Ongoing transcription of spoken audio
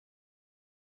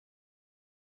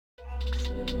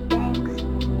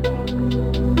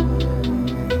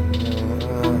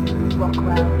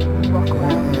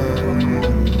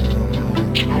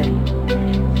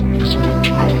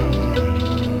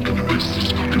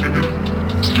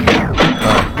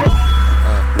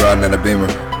Riding in a Beamer,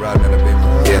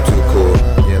 yeah, I'm too cool.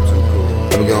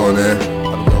 I'm going in,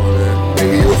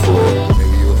 nigga, you a fool.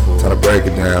 Time to break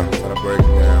it down,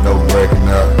 no breaking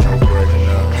up.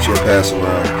 She'll pass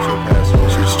around,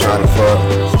 she just trying to fuck.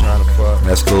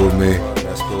 That's cool with me,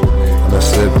 I'm not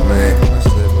slipping, man.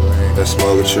 Let's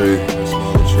smoke a tree,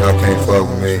 y'all can't fuck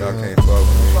with me.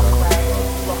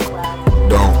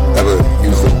 Don't ever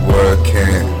use the word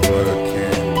can,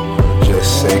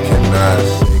 just say cannot.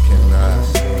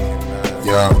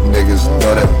 Young niggas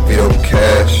know that Vito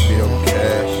cash. He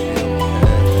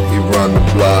run the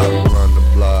block.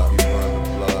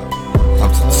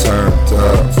 I'm turned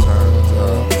up.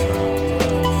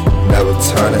 Never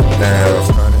turn it down.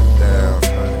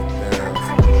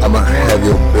 I'ma have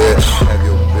your bitch.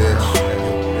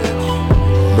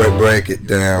 Break it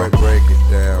down.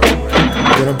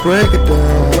 Gonna break it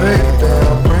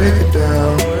down.